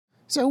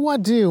So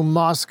what do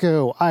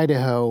Moscow,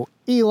 Idaho,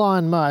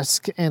 Elon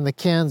Musk, and the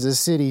Kansas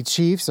City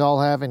Chiefs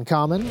all have in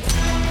common?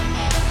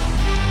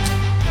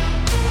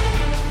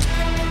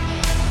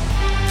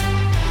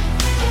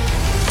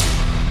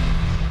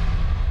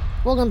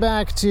 Welcome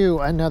back to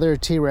another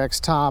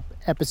T-Rex Top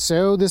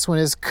episode. This one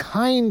is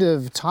kind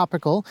of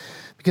topical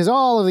because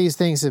all of these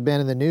things have been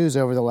in the news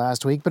over the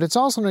last week, but it's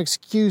also an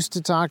excuse to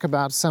talk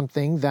about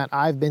something that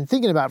I've been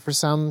thinking about for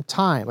some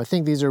time. I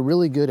think these are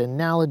really good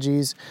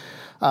analogies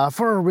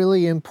for a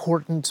really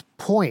important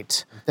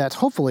point that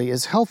hopefully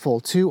is helpful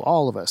to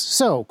all of us.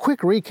 So, quick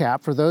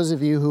recap for those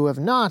of you who have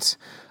not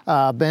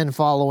been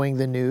following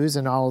the news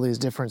in all of these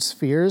different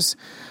spheres.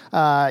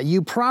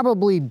 You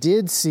probably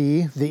did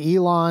see the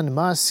Elon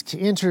Musk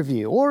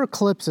interview, or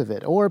clips of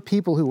it, or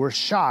people who were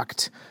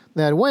shocked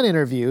that when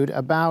interviewed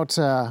about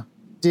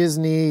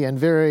Disney and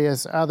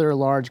various other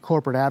large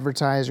corporate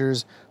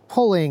advertisers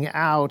pulling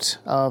out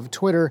of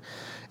Twitter,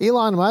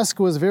 Elon Musk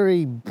was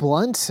very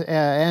blunt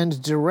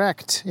and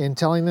direct in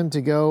telling them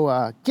to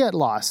go get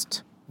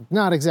lost.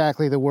 Not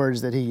exactly the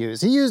words that he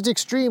used. He used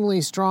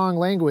extremely strong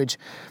language,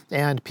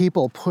 and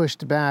people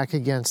pushed back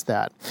against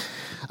that.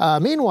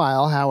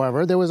 Meanwhile,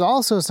 however, there was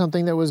also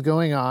something that was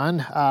going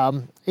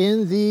on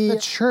in the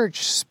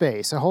church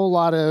space. A whole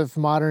lot of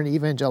modern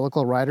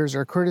evangelical writers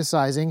are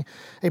criticizing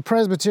a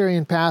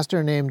Presbyterian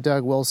pastor named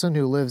Doug Wilson,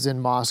 who lives in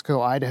Moscow,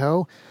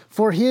 Idaho,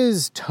 for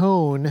his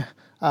tone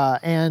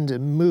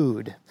and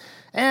mood.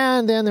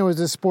 And then there was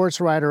a sports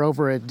writer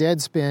over at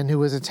Deadspin who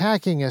was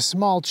attacking a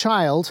small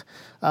child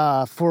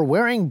for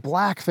wearing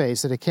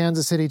blackface at a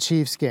Kansas City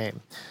Chiefs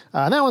game.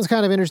 That one's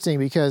kind of interesting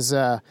because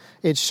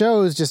it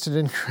shows just an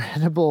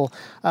incredible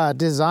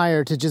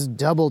desire to just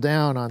double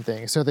down on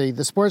things. So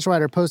the sports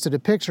writer posted a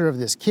picture of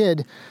this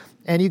kid,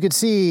 and you could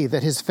see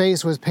that his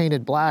face was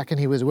painted black and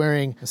he was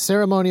wearing a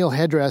ceremonial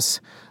headdress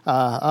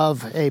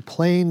of a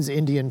Plains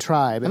Indian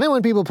tribe. And then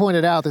when people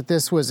pointed out that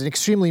this was an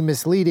extremely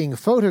misleading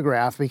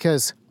photograph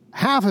because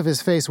half of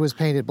his face was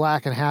painted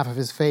black and half of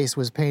his face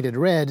was painted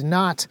red,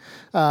 not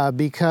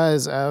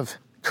because of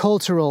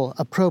cultural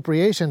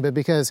appropriation, but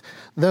because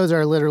those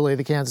are literally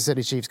the Kansas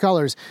City Chiefs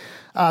colors.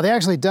 They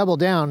actually doubled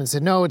down and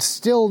said, no, it's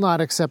still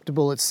not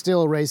acceptable, it's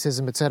still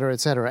racism, et cetera,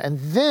 et cetera. And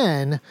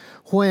then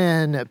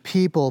when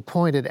people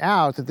pointed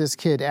out that this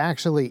kid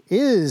actually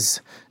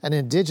is an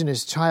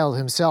indigenous child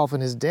himself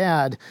and his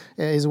dad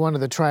is one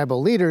of the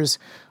tribal leaders,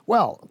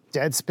 well,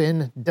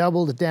 Deadspin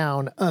doubled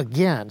down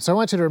again. So I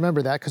want you to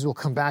remember that because we'll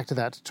come back to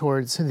that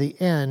towards the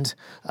end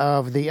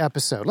of the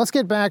episode. Let's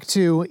get back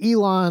to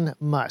Elon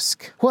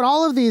Musk. What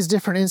all of these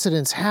different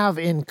incidents have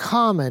in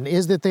common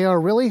is that they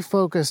are really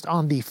focused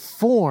on the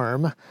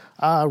form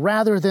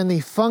rather than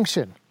the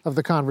function of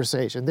the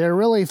conversation. They're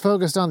really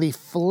focused on the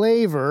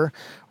flavor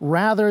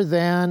rather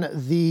than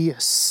the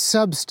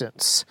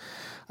substance.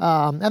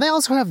 And they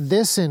also have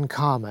this in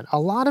common. A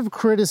lot of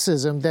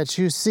criticism that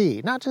you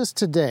see, not just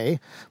today,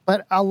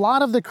 but a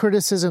lot of the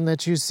criticism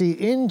that you see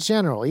in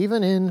general,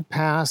 even in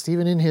past,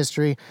 even in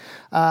history,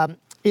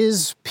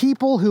 is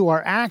people who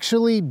are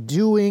actually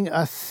doing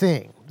a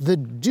thing. The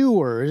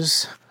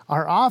doers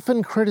are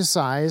often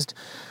criticized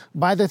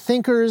by the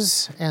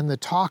thinkers and the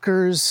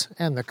talkers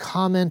and the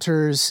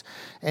commenters,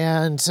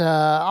 and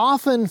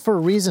often for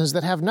reasons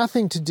that have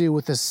nothing to do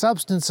with the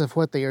substance of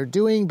what they are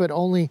doing, but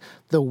only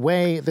the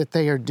way that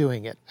they are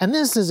doing it. And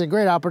this is a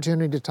great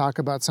opportunity to talk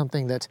about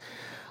something that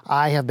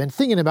I have been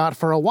thinking about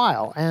for a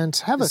while and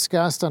have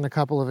discussed on a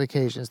couple of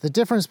occasions. The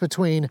difference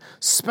between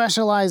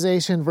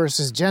specialization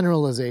versus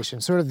generalization,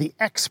 sort of the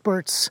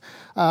experts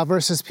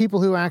versus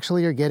people who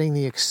actually are getting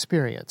the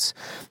experience.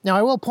 Now,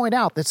 I will point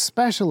out that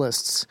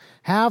specialists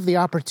have the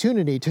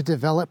opportunity to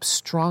develop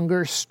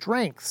stronger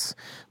strengths,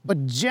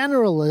 but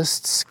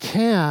generalists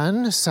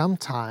can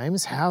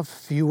sometimes have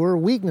fewer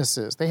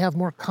weaknesses. They have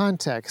more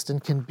context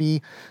and can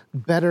be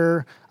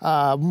better,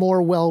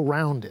 more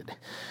well-rounded.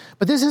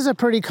 But this is a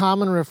pretty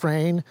common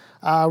refrain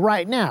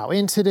right now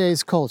in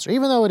today's culture.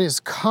 Even though it is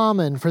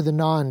common for the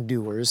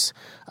non-doers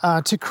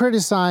to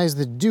criticize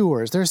the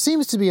doers, there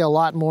seems to be a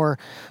lot more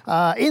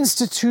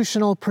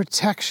institutional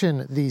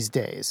protection these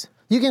days.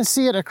 You can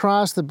see it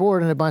across the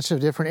board in a bunch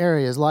of different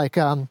areas, like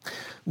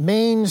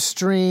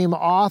mainstream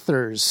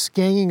authors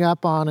ganging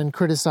up on and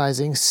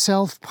criticizing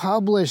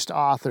self-published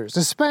authors,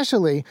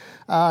 especially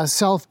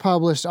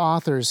self-published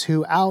authors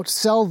who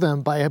outsell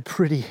them by a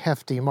pretty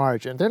hefty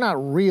margin. They're not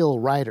real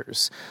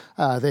writers,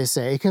 they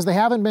say, because they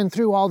haven't been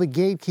through all the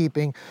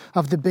gatekeeping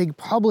of the big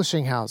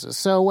publishing houses.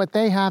 So what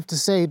they have to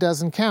say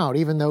doesn't count,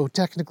 even though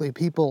technically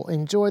people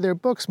enjoy their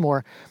books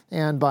more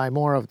and buy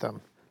more of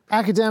them.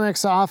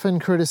 Academics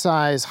often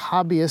criticize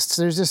hobbyists.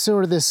 There's just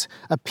sort of this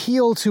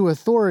appeal to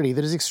authority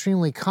that is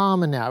extremely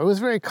common now. It was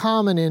very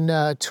common in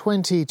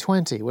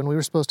 2020 when we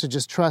were supposed to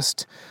just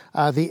trust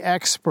the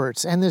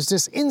experts. And there's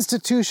this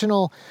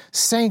institutional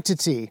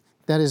sanctity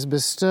that is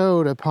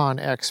bestowed upon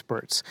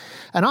experts.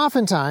 And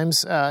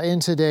oftentimes,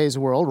 in today's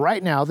world,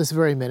 right now, this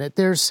very minute,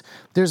 there's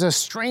a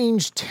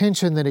strange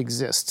tension that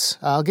exists.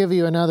 I'll give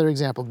you another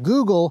example.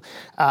 Google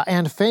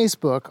and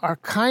Facebook are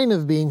kind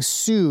of being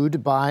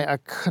sued by a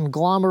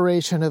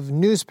conglomeration of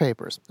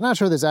newspapers. I'm not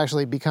sure there's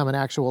actually become an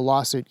actual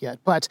lawsuit yet,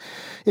 but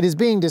it is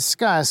being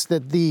discussed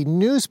that the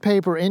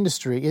newspaper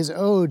industry is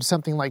owed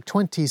something like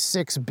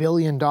 $26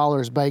 billion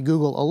by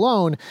Google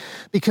alone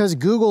because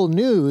Google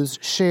News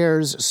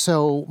shares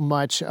so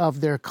much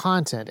of their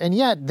content. And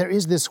yet there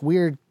is this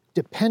weird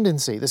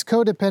dependency, this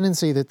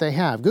codependency that they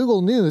have.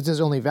 Google News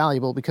is only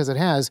valuable because it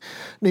has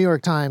New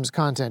York Times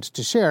content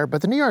to share,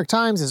 but the New York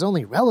Times is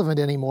only relevant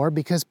anymore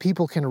because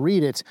people can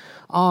read it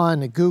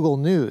on Google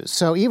News.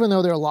 So even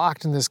though they're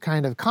locked in this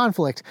kind of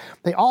conflict,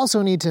 they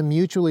also need to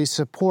mutually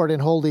support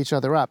and hold each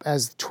other up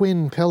as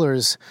twin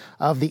pillars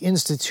of the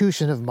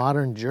institution of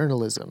modern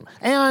journalism.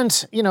 And,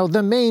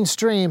 the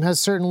mainstream has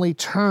certainly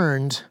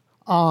turned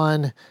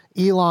on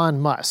Elon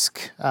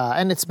Musk.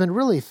 And it's been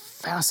really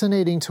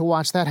fascinating to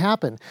watch that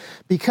happen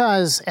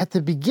because at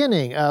the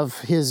beginning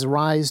of his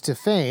rise to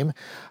fame,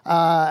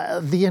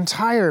 the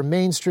entire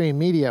mainstream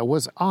media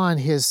was on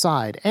his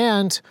side,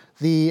 and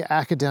the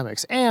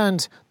academics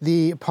and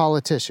the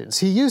politicians.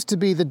 He used to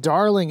be the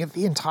darling of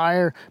the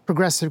entire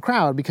progressive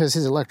crowd because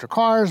his electric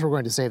cars were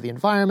going to save the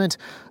environment.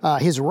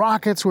 His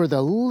rockets were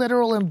the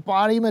literal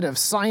embodiment of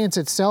science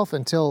itself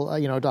until,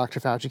 Dr.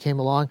 Fauci came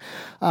along.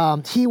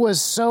 He was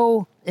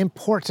so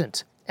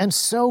important and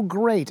so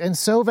great and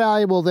so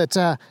valuable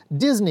that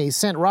Disney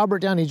sent Robert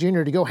Downey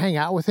Jr. to go hang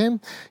out with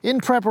him in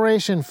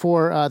preparation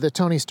for the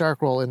Tony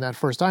Stark role in that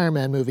first Iron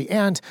Man movie.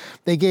 And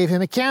they gave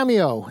him a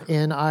cameo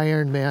in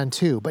Iron Man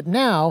 2. But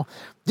now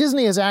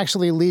Disney is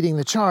actually leading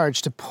the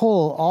charge to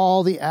pull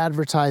all the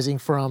advertising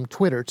from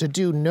Twitter, to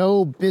do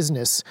no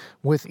business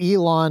with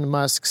Elon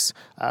Musk's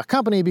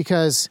company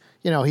because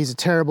he's a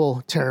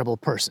terrible, terrible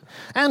person.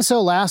 And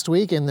so last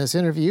week in this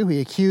interview,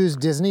 he accused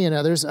Disney and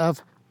others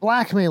of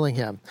blackmailing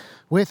him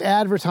with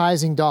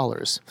advertising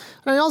dollars.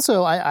 And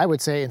I would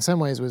say in some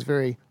ways was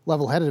very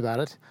level-headed about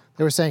it.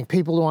 They were saying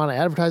people don't want to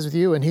advertise with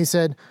you, and he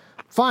said,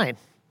 fine,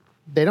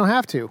 they don't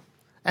have to.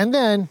 And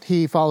then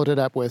he followed it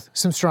up with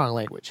some strong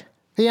language.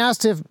 He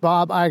asked if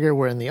Bob Iger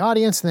were in the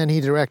audience, and then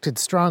he directed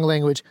strong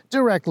language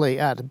directly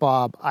at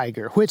Bob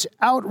Iger, which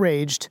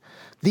outraged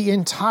the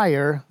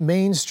entire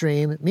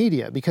mainstream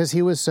media because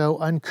he was so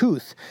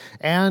uncouth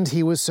and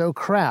he was so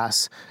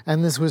crass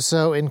and this was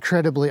so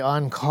incredibly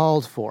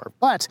uncalled for.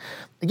 But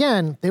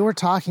again, they were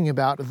talking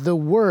about the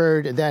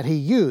word that he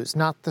used,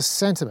 not the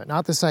sentiment,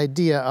 not this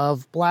idea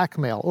of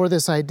blackmail or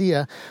this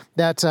idea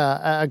that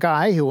a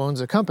guy who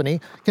owns a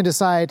company can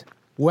decide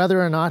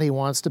whether or not he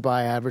wants to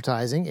buy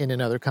advertising in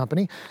another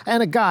company,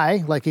 and a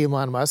guy like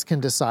Elon Musk can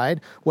decide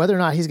whether or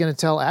not he's going to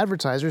tell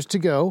advertisers to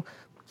go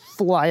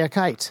fly a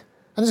kite.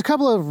 And there's a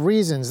couple of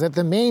reasons that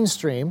the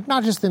mainstream,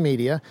 not just the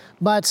media,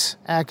 but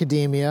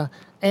academia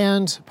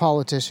and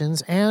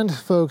politicians and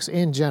folks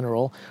in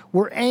general,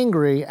 were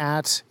angry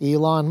at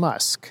Elon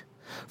Musk.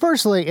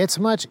 Firstly, it's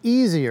much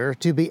easier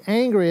to be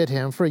angry at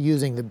him for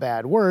using the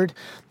bad word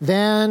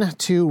than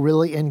to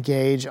really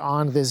engage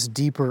on this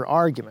deeper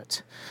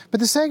argument. But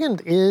the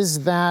second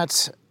is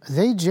that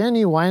they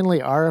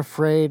genuinely are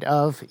afraid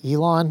of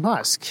Elon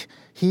Musk.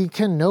 He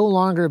can no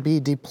longer be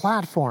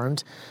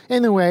deplatformed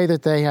in the way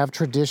that they have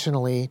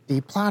traditionally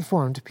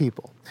deplatformed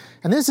people.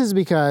 And this is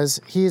because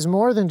he's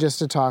more than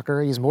just a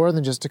talker, he's more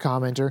than just a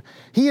commenter,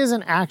 he is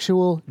an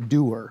actual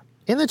doer.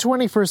 In the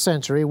 21st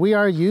century, we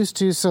are used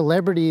to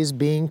celebrities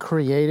being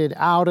created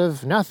out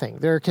of nothing.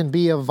 There can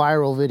be a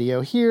viral video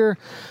here,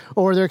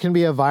 or there can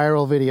be a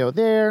viral video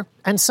there,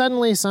 and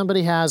suddenly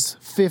somebody has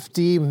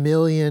 50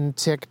 million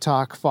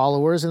TikTok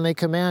followers, and they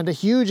command a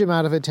huge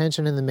amount of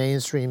attention in the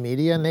mainstream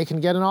media, and they can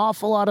get an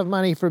awful lot of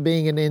money for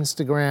being an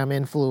Instagram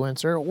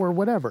influencer or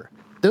whatever.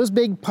 Those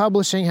big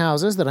publishing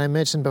houses that I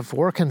mentioned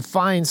before can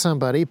find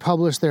somebody,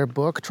 publish their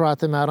book, trot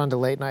them out onto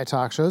late-night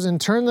talk shows,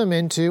 and turn them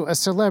into a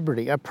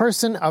celebrity, a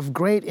person of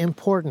great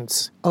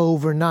importance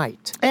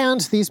overnight. And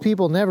these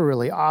people never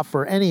really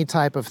offer any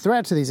type of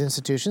threat to these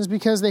institutions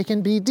because they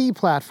can be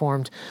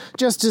deplatformed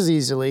just as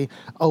easily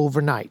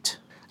overnight.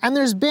 And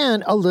there's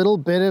been a little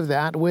bit of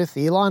that with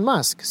Elon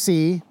Musk.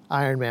 See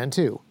Iron Man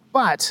 2.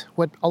 But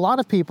what a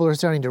lot of people are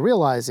starting to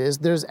realize is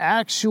there's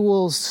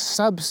actual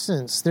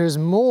substance. There's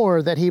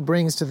more that he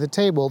brings to the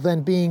table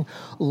than being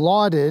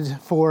lauded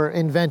for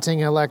inventing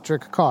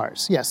electric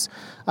cars. Yes,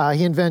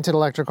 he invented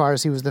electric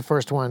cars. He was the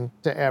first one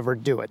to ever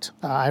do it.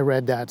 I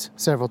read that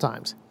several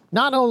times.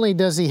 Not only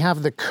does he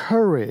have the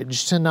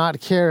courage to not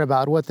care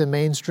about what the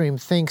mainstream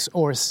thinks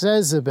or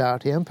says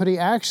about him, but he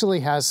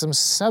actually has some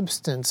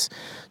substance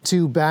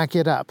to back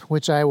it up,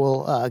 which I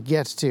will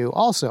get to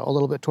also a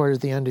little bit towards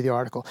the end of the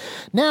article.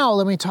 Now,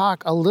 let me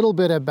talk a little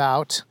bit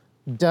about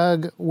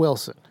Doug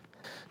Wilson.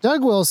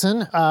 Doug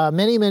Wilson,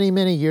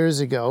 many years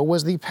ago,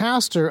 was the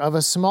pastor of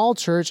a small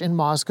church in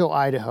Moscow,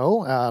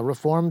 Idaho,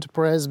 Reformed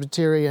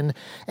Presbyterian,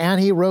 and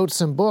he wrote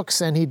some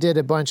books and he did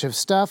a bunch of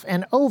stuff.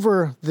 And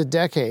over the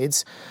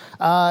decades,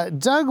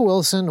 Doug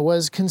Wilson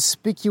was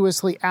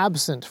conspicuously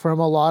absent from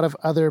a lot of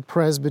other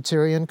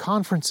Presbyterian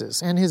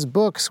conferences, and his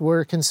books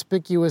were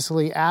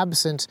conspicuously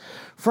absent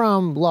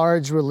from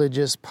large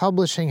religious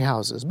publishing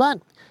houses.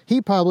 But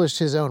he published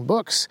his own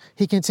books,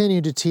 he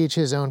continued to teach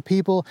his own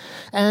people,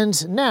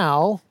 and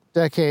now,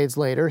 decades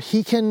later,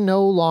 he can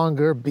no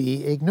longer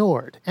be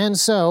ignored. And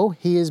so,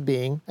 he is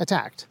being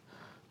attacked.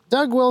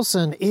 Doug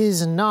Wilson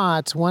is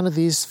not one of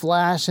these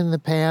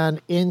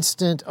flash-in-the-pan,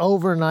 instant,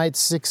 overnight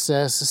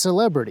success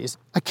celebrities.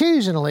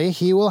 Occasionally,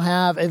 he will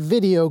have a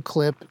video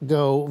clip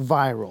go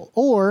viral,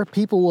 or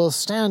people will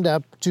stand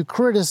up to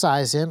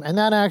criticize him, and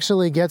that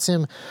actually gets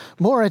him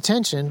more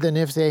attention than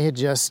if they had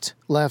just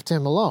left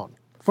him alone.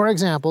 For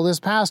example, this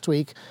past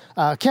week,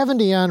 Kevin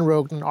DeYoung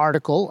wrote an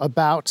article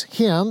about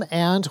him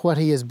and what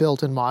he has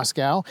built in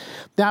Moscow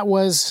that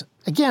was,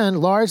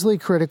 again, largely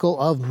critical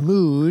of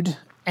mood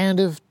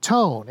and of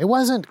tone. It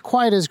wasn't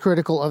quite as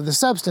critical of the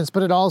substance,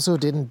 but it also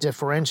didn't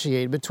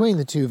differentiate between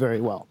the two very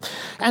well.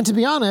 And to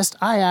be honest,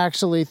 I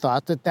actually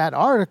thought that that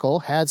article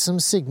had some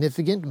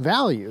significant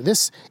value.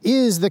 This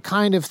is the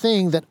kind of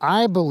thing that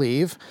I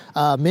believe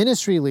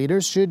ministry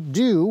leaders should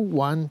do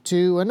one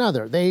to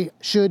another. They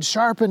should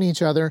sharpen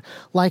each other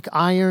like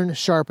iron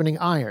sharpening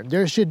iron.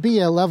 There should be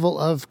a level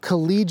of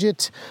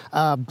collegiate,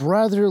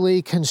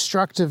 brotherly,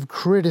 constructive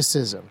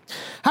criticism.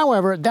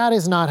 However, that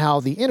is not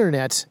how the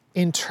internet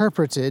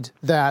interpreted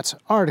that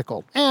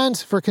article. And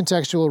for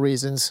contextual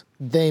reasons,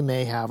 they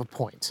may have a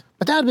point.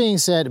 But that being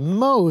said,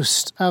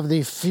 most of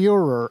the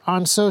furor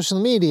on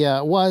social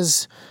media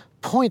was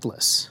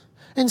pointless.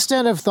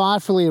 Instead of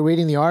thoughtfully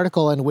reading the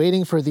article and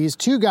waiting for these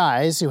two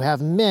guys who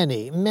have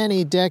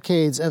many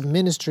decades of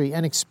ministry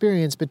and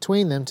experience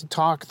between them to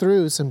talk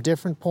through some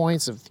different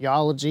points of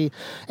theology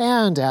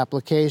and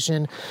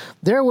application,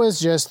 there was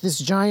just this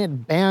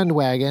giant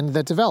bandwagon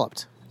that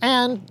developed.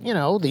 And, you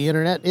know, the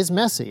internet is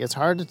messy. It's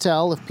hard to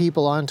tell if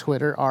people on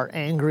Twitter are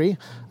angry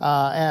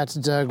at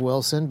Doug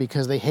Wilson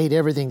because they hate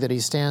everything that he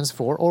stands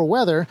for, or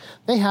whether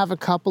they have a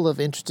couple of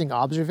interesting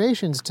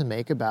observations to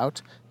make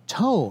about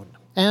tone.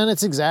 And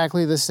it's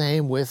exactly the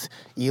same with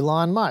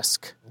Elon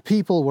Musk.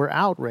 People were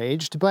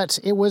outraged, but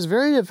it was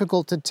very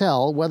difficult to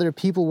tell whether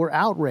people were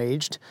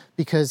outraged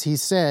because he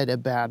said a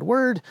bad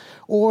word,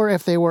 or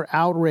if they were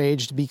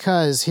outraged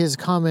because his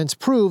comments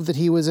proved that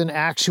he was an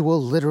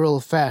actual literal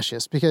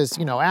fascist. Because,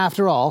 you know,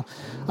 after all,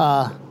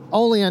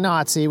 only a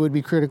Nazi would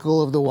be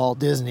critical of the Walt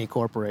Disney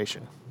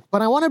Corporation.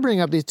 But I want to bring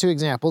up these two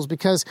examples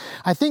because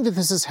I think that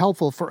this is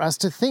helpful for us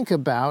to think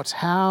about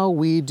how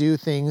we do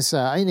things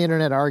in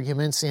internet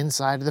arguments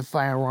inside of the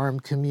firearm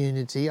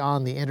community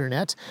on the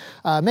internet,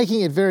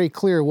 making it very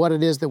clear what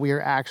it is that we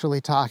are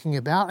actually talking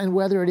about and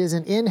whether it is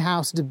an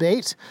in-house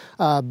debate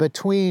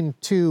between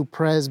two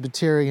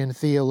Presbyterian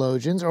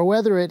theologians or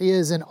whether it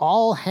is an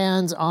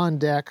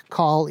all-hands-on-deck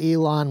call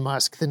Elon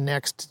Musk the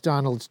next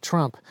Donald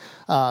Trump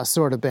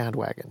sort of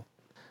bandwagon.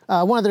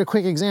 One other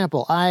quick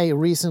example. I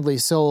recently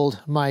sold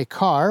my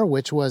car,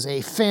 which was a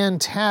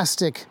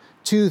fantastic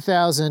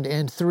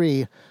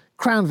 2003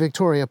 Crown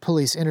Victoria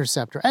Police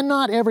Interceptor. And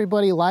not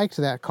everybody liked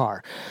that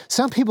car.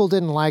 Some people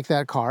didn't like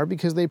that car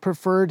because they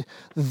preferred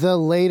the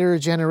later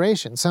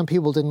generation. Some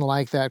people didn't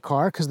like that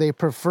car because they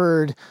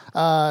preferred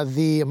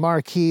the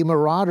Marquis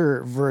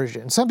Marauder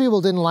version. Some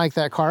people didn't like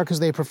that car because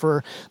they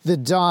prefer the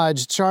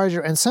Dodge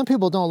Charger. And some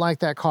people don't like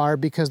that car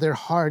because they're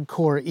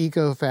hardcore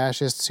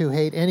eco-fascists who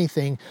hate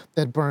anything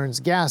that burns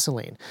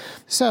gasoline.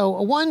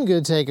 So one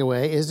good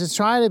takeaway is to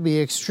try to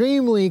be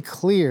extremely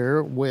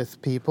clear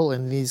with people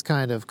in these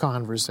kind of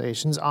conversations,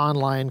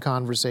 online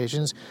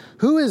conversations,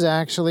 who is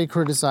actually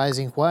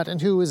criticizing what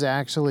and who is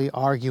actually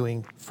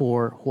arguing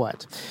for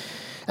what.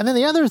 And then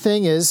the other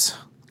thing is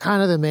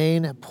kind of the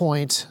main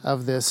point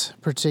of this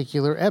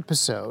particular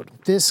episode,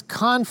 this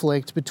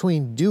conflict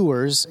between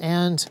doers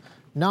and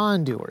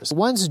non-doers.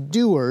 Once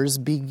doers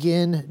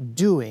begin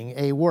doing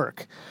a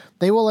work,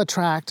 they will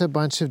attract a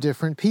bunch of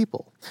different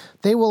people.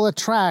 They will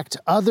attract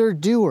other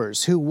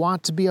doers who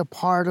want to be a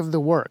part of the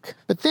work.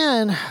 But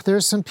then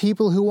there's some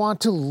people who want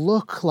to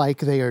look like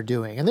they are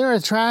doing, and they're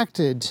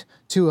attracted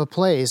to a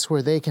place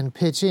where they can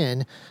pitch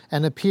in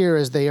and appear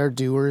as they are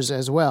doers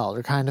as well.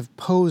 They're kind of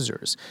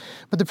posers.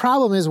 But the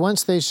problem is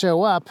once they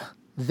show up,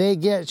 they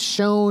get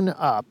shown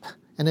up,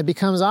 and it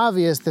becomes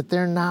obvious that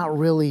they're not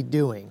really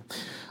doing.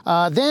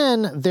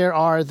 Then there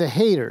are the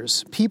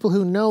haters, people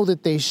who know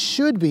that they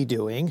should be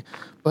doing,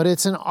 but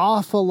it's an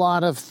awful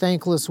lot of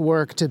thankless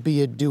work to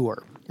be a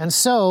doer. And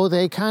so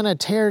they kind of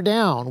tear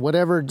down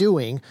whatever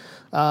doing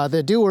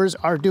the doers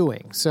are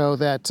doing, so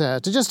that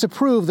to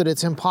prove that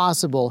it's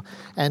impossible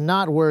and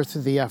not worth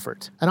the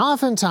effort. And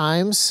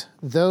oftentimes,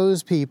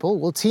 those people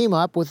will team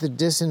up with the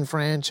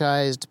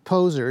disenfranchised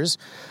posers,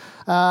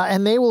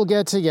 and they will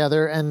get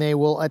together and they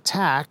will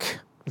attack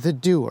the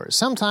doers.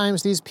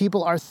 Sometimes these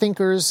people are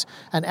thinkers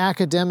and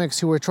academics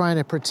who are trying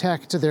to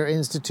protect their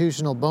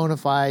institutional bona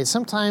fides.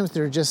 Sometimes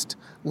they're just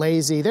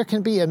lazy. There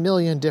can be a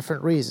million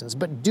different reasons,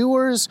 but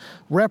doers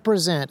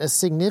represent a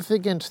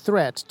significant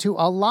threat to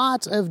a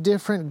lot of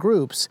different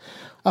groups.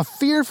 A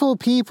fearful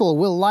people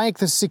will like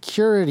the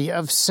security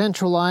of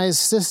centralized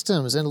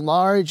systems and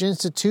large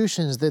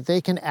institutions that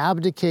they can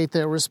abdicate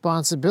their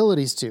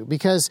responsibilities to,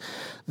 because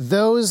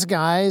those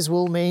guys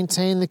will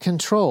maintain the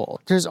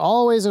control. There's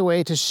always a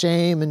way to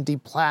shame and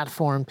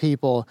deplatform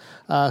people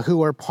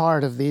who are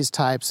part of these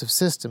types of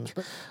systems.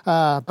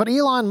 But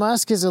Elon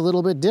Musk is a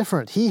little bit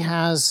different. He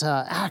has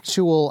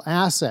actual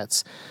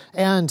assets,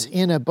 and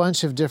in a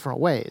bunch of different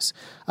ways.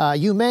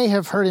 You may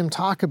have heard him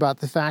talk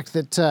about the fact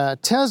that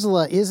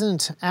Tesla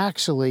isn't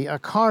actually a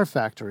car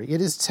factory.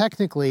 It is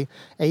technically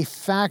a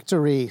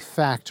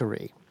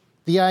factory.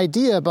 The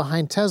idea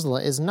behind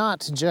Tesla is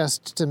not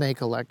just to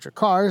make electric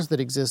cars that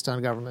exist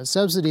on government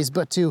subsidies,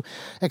 but to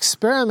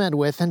experiment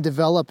with and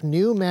develop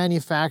new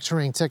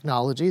manufacturing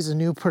technologies and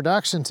new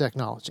production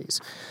technologies.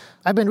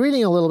 I've been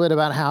reading a little bit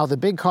about how the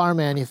big car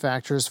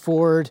manufacturers,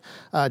 Ford,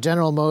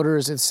 General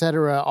Motors,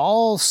 etc.,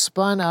 all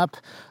spun up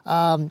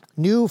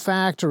new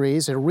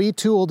factories and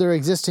retooled their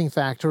existing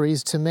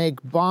factories to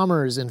make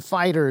bombers and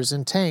fighters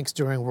and tanks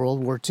during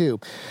World War II.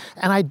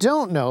 And I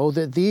don't know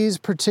that these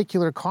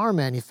particular car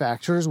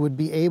manufacturers would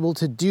be able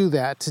to do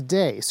that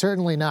today,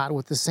 certainly not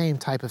with the same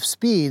type of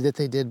speed that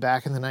they did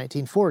back in the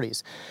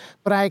 1940s.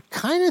 But I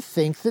kind of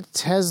think that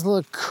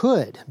Tesla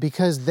could,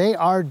 because they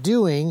are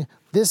doing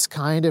this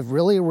kind of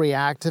really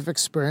reactive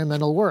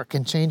experimental work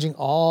and changing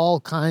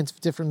all kinds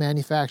of different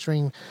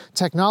manufacturing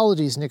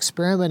technologies and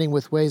experimenting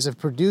with ways of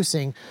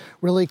producing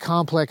really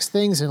complex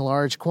things in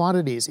large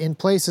quantities in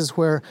places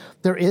where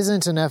there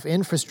isn't enough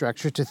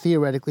infrastructure to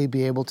theoretically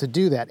be able to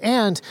do that.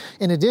 And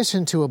in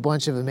addition to a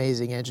bunch of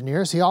amazing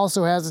engineers, he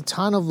also has a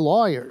ton of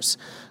lawyers.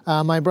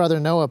 My brother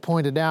Noah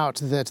pointed out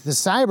that the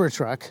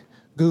Cybertruck,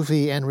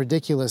 goofy and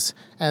ridiculous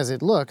as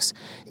it looks,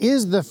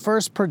 is the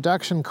first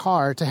production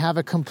car to have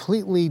a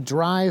completely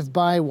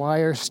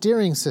drive-by-wire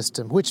steering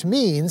system, which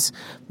means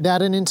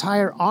that an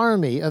entire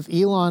army of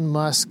Elon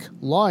Musk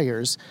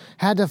lawyers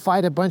had to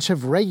fight a bunch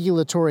of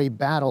regulatory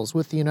battles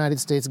with the United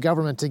States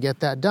government to get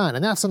that done.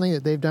 And that's something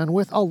that they've done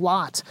with a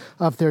lot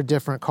of their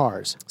different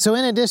cars. So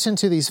in addition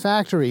to these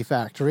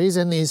factories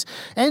and these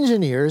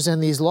engineers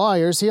and these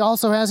lawyers, he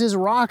also has his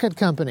rocket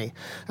company.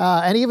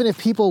 And even if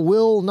people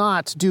will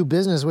not do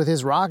business with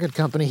his rocket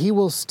company, he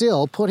will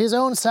still put his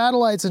own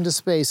satellites into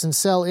space and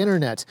sell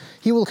internet.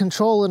 He will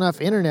control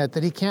enough internet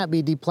that he can't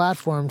be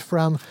deplatformed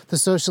from the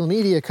social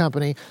media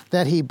company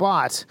that he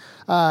bought.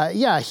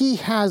 He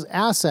has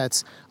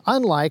assets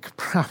unlike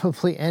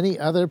probably any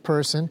other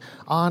person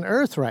on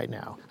Earth right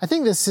now. I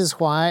think this is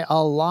why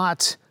a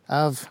lot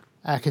of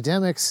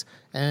academics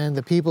and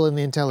the people in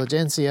the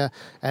intelligentsia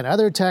and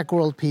other tech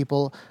world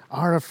people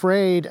are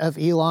afraid of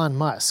Elon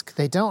Musk.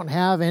 They don't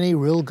have any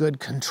real good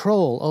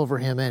control over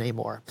him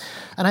anymore.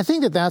 And I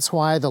think that that's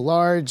why the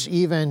large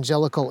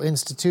evangelical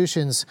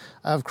institutions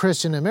of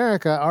Christian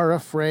America are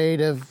afraid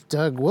of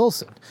Doug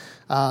Wilson.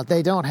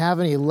 They don't have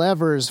any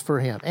levers for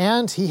him.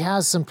 And he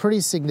has some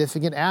pretty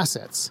significant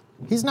assets.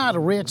 He's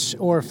not rich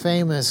or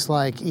famous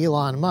like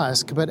Elon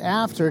Musk, but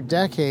after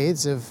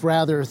decades of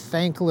rather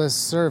thankless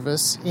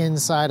service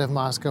inside of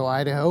Moscow,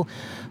 Idaho,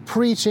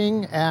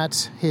 preaching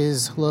at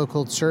his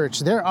local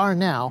church, there are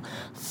now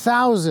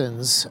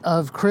thousands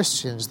of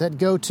Christians that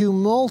go to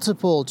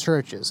multiple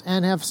churches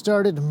and have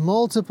started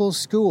multiple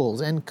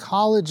schools and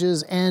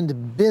colleges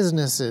and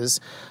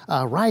businesses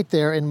right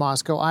there in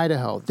Moscow,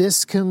 Idaho.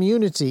 This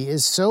community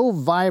is so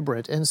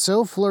vibrant and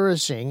so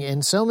flourishing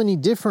in so many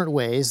different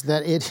ways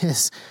that it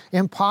is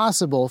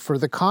impossible for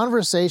the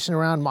conversation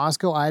around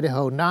Moscow,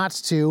 Idaho not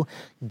to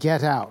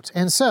get out.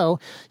 And so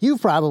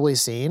you've probably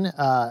seen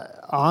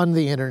on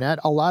the internet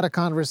a lot of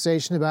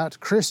conversation about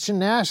Christian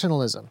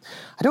nationalism.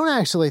 I don't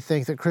actually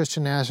think that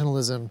Christian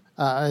nationalism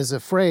is a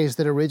phrase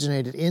that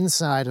originated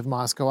inside of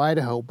Moscow,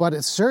 Idaho, but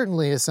it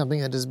certainly is something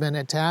that has been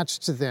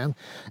attached to them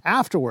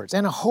afterwards.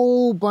 And a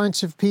whole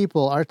bunch of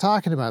people are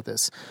talking about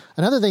this.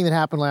 Another thing that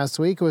happened last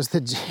week was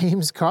that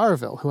James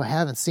Carville, who I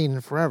haven't seen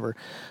in forever,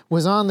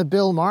 was on the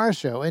Bill Maher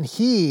show, and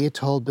he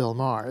told Bill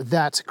Maher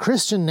that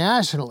Christian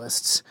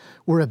nationalists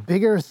were a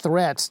bigger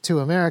threat to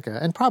America,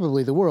 and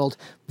probably the world,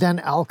 than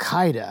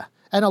Al-Qaeda.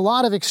 And a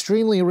lot of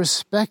extremely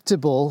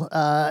respectable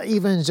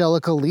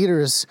evangelical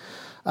leaders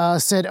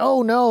said,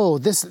 oh no,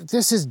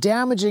 this is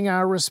damaging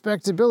our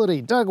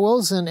respectability. Doug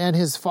Wilson and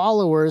his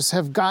followers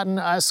have gotten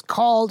us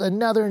called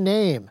another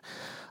name.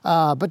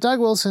 But Doug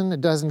Wilson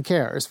doesn't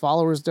care. His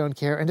followers don't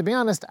care. And to be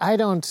honest, I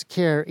don't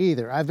care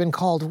either. I've been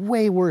called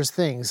way worse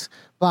things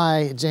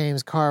by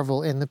James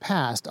Carville in the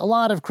past. A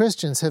lot of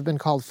Christians have been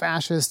called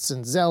fascists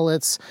and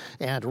zealots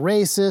and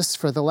racists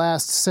for the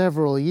last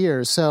several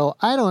years. So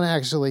I don't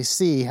actually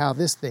see how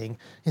this thing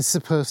is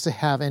supposed to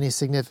have any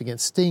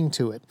significant sting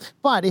to it.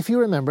 But if you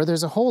remember,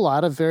 there's a whole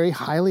lot of very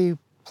highly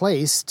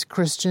placed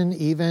Christian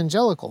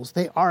evangelicals.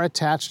 They are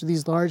attached to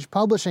these large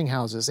publishing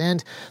houses,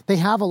 and they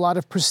have a lot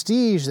of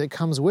prestige that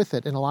comes with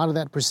it, and a lot of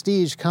that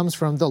prestige comes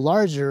from the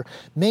larger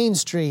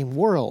mainstream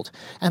world.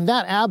 And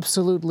that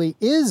absolutely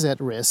is at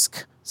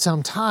risk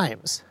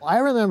sometimes. I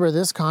remember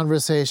this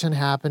conversation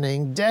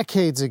happening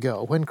decades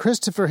ago when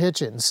Christopher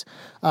Hitchens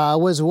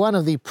was one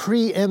of the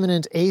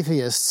preeminent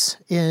atheists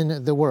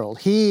in the world.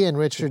 He and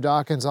Richard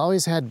Dawkins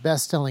always had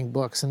best-selling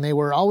books, and they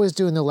were always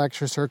doing the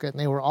lecture circuit, and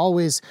they were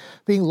always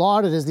being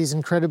lauded as these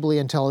incredibly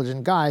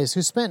intelligent guys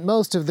who spent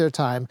most of their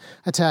time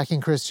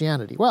attacking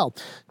Christianity. Well,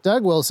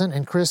 Doug Wilson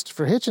and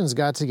Christopher Hitchens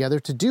got together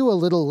to do a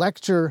little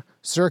lecture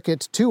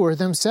circuit tour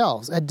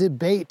themselves, a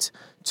debate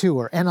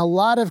tour. And a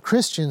lot of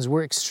Christians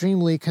were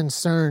extremely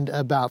concerned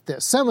about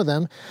this. Some of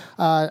them,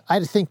 I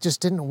think, just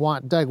didn't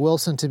want Doug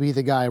Wilson to be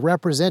the guy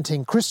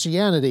representing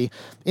Christianity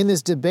in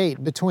this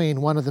debate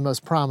between one of the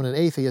most prominent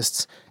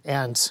atheists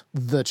and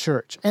the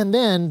church. And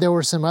then there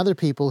were some other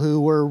people who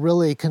were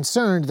really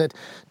concerned that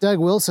Doug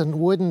Wilson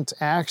wouldn't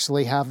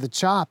actually have the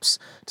chops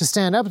to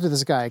stand up to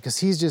this guy because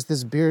he's just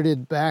this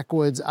bearded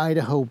backwoods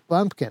Idaho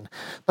bumpkin.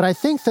 But I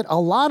think that a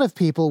lot of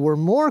people were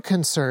more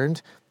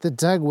concerned that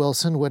Doug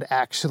Wilson would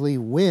actually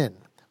win,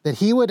 that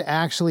he would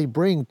actually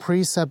bring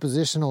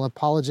presuppositional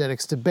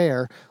apologetics to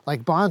bear,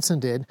 like Bahnsen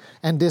did,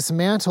 and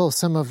dismantle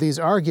some of these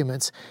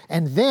arguments,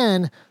 and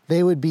then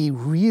they would be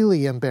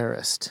really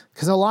embarrassed.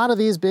 Because a lot of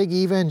these big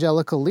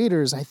evangelical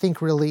leaders, I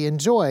think, really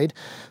enjoyed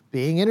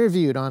being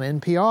interviewed on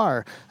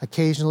NPR,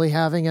 occasionally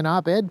having an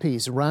op-ed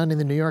piece run in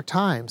the New York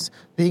Times,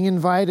 being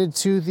invited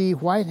to the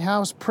White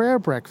House prayer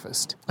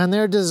breakfast. And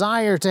their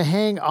desire to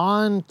hang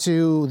on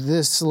to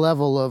this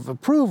level of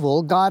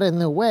approval got in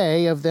the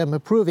way of them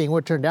approving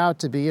what turned out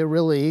to be a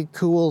really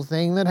cool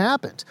thing that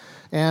happened.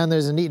 And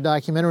there's a neat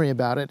documentary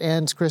about it,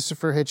 and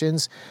Christopher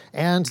Hitchens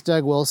and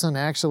Doug Wilson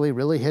actually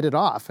really hit it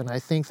off. And I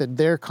think that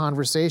their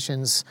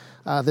conversations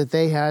that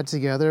they had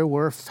together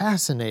were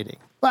fascinating.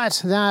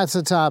 But that's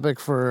a topic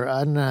for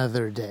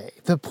another day.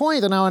 The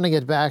point that I want to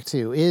get back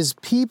to is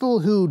people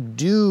who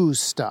do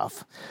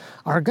stuff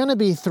are going to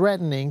be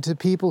threatening to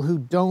people who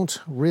don't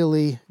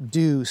really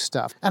do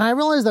stuff. And I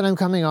realize that I'm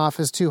coming off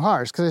as too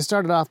harsh because I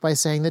started off by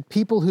saying that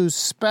people who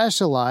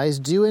specialize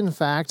do in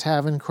fact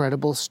have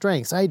incredible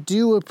strengths. I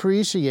do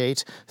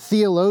appreciate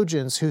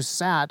theologians who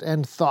sat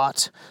and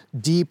thought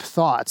deep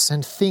thoughts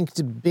and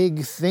thinked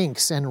big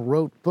thinks and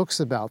wrote books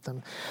about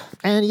them.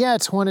 And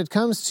yet, when it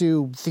comes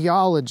to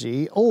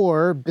theology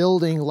or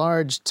building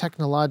large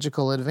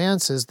technological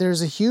advances,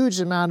 there's a huge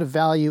amount of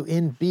value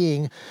in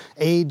being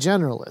a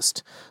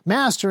generalist.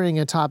 Mastering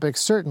a topic,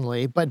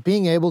 certainly, but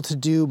being able to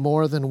do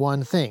more than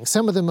one thing.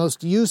 Some of the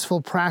most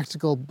useful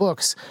practical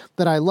books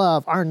that I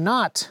love are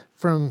not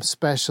from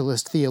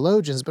specialist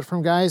theologians, but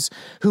from guys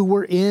who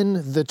were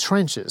in the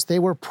trenches. They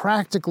were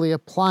practically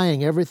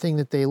applying everything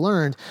that they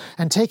learned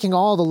and taking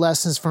all the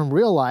lessons from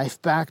real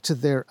life back to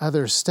their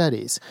other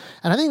studies.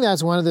 And I think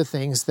that's one of the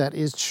things that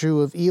is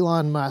true of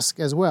Elon Musk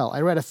as well.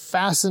 I read a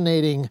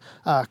fascinating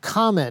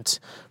comment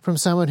from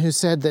someone who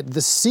said that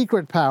the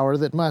secret power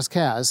that Musk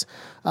has,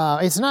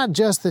 it's not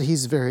just that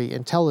he's very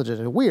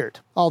intelligent and weird,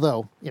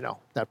 although,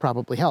 that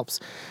probably helps,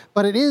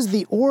 but it is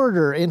the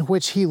order in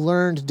which he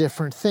learned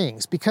different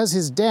things. Because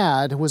his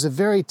dad was a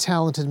very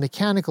talented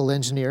mechanical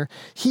engineer,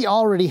 he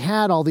already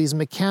had all these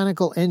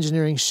mechanical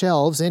engineering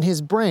shelves in his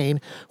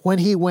brain when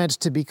he went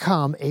to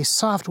become a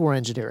software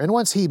engineer. And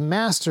once he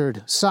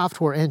mastered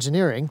software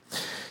engineering,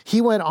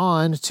 he went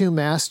on to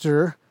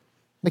master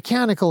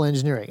mechanical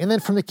engineering. And then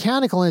from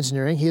mechanical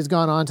engineering, he has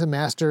gone on to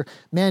master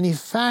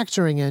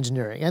manufacturing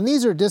engineering. And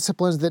these are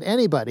disciplines that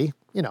anybody,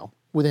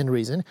 within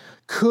reason,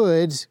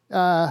 could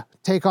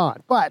take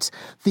on. But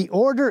the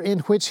order in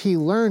which he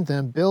learned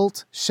them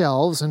built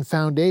shelves and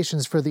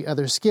foundations for the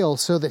other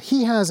skills so that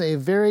he has a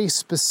very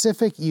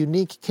specific,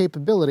 unique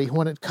capability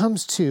when it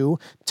comes to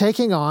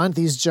taking on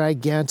these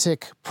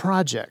gigantic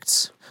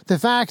projects. The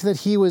fact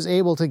that he was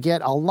able to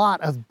get a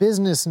lot of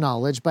business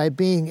knowledge by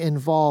being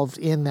involved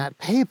in that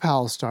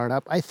PayPal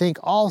startup, I think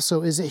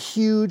also is a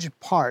huge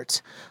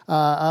part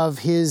of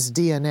his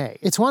DNA.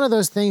 It's one of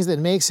those things that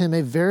makes him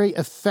a very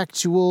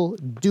effectual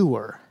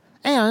doer.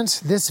 And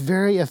this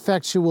very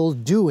effectual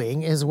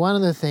doing is one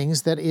of the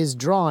things that is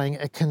drawing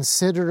a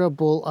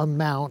considerable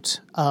amount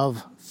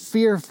of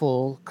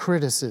fearful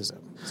criticism.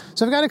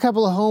 So I've got a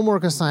couple of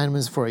homework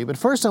assignments for you, but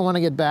first I want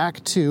to get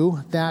back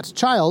to that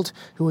child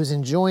who was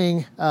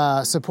enjoying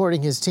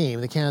supporting his team,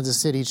 the Kansas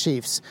City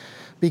Chiefs,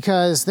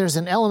 because there's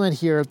an element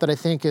here that I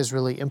think is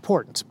really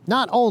important.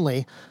 Not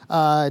only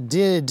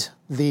did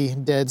the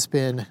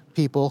Deadspin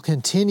people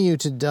continue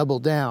to double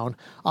down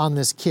on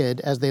this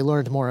kid as they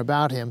learned more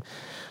about him,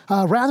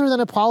 rather than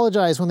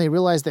apologize when they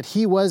realized that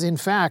he was, in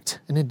fact,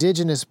 an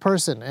indigenous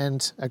person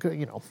and,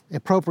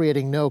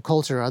 appropriating no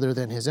culture other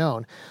than his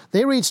own,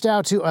 they reached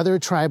out to other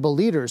tribal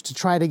leaders to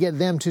try to get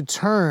them to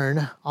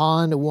turn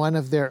on one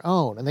of their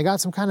own. And they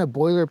got some kind of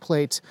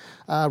boilerplate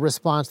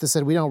response that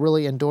said, we don't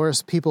really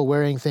endorse people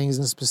wearing things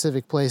in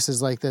specific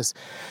places like this.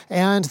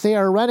 And they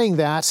are running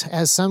that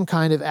as some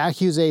kind of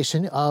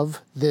accusation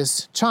of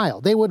this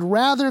child. They would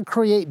rather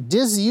create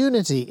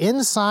disunity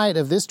inside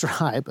of this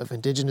tribe of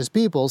indigenous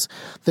peoples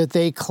that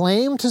they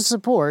claim to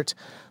support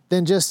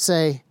than just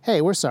say,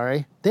 hey, we're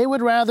sorry. They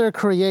would rather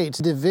create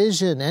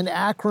division and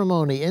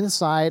acrimony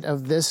inside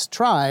of this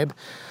tribe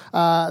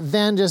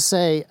than just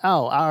say,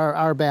 oh,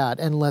 our bad,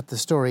 and let the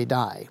story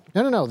die.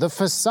 No. The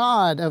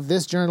facade of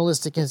this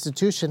journalistic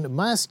institution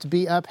must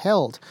be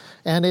upheld,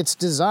 and its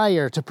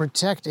desire to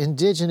protect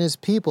indigenous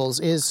peoples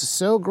is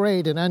so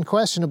great and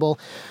unquestionable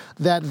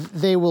that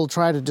they will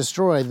try to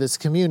destroy this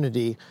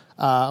community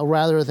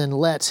rather than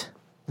let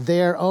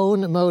their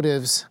own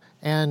motives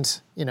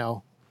and,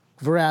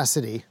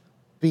 veracity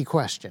be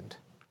questioned.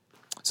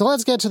 So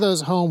let's get to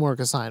those homework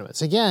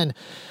assignments. Again,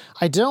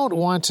 I don't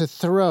want to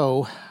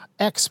throw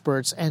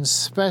experts and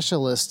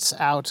specialists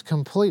out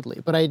completely,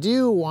 but I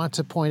do want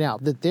to point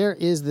out that there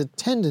is the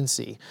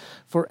tendency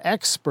for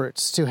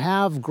experts to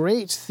have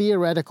great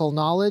theoretical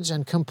knowledge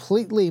and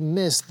completely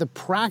miss the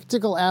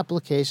practical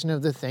application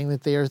of the thing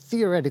that they are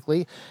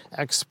theoretically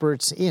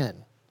experts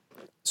in.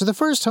 So the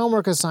first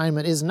homework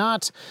assignment is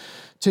not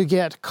to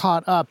get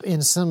caught up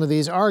in some of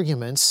these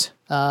arguments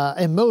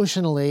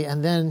emotionally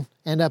and then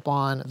end up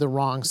on the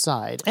wrong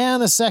side.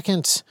 And the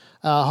second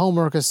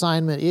homework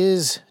assignment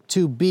is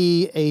to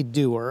be a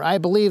doer. I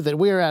believe that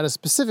we are at a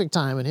specific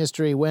time in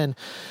history when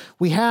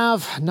we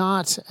have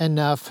not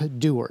enough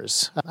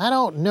doers. I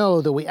don't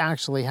know that we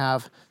actually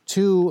have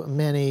too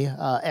many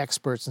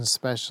experts and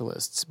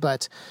specialists,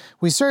 but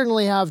we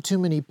certainly have too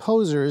many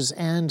posers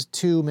and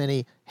too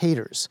many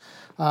haters.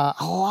 A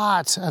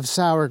lot of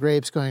sour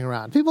grapes going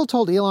around. People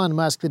told Elon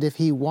Musk that if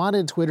he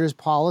wanted Twitter's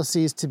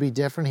policies to be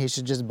different, he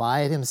should just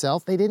buy it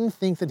himself. They didn't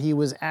think that he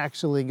was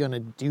actually going to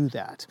do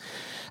that.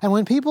 And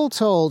when people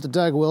told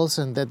Doug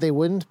Wilson that they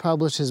wouldn't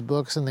publish his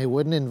books and they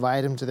wouldn't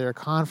invite him to their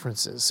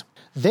conferences,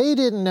 they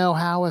didn't know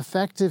how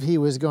effective he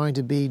was going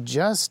to be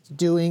just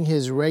doing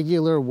his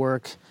regular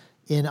work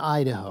in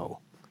Idaho.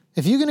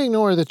 If you can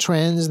ignore the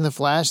trends and the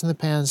flash in the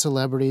pan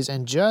celebrities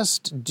and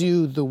just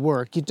do the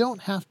work, you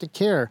don't have to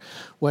care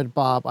what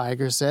Bob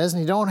Iger says,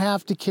 and you don't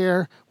have to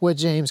care what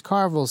James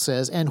Carville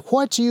says. And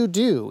what you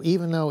do,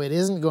 even though it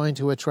isn't going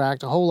to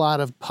attract a whole lot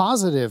of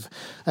positive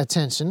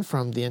attention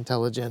from the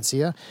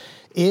intelligentsia,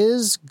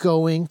 is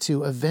going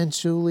to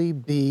eventually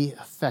be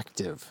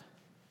effective.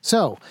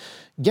 So,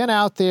 get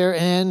out there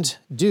and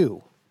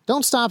do.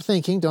 Don't stop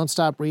thinking, don't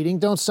stop reading,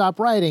 don't stop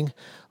writing,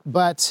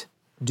 but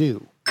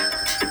do.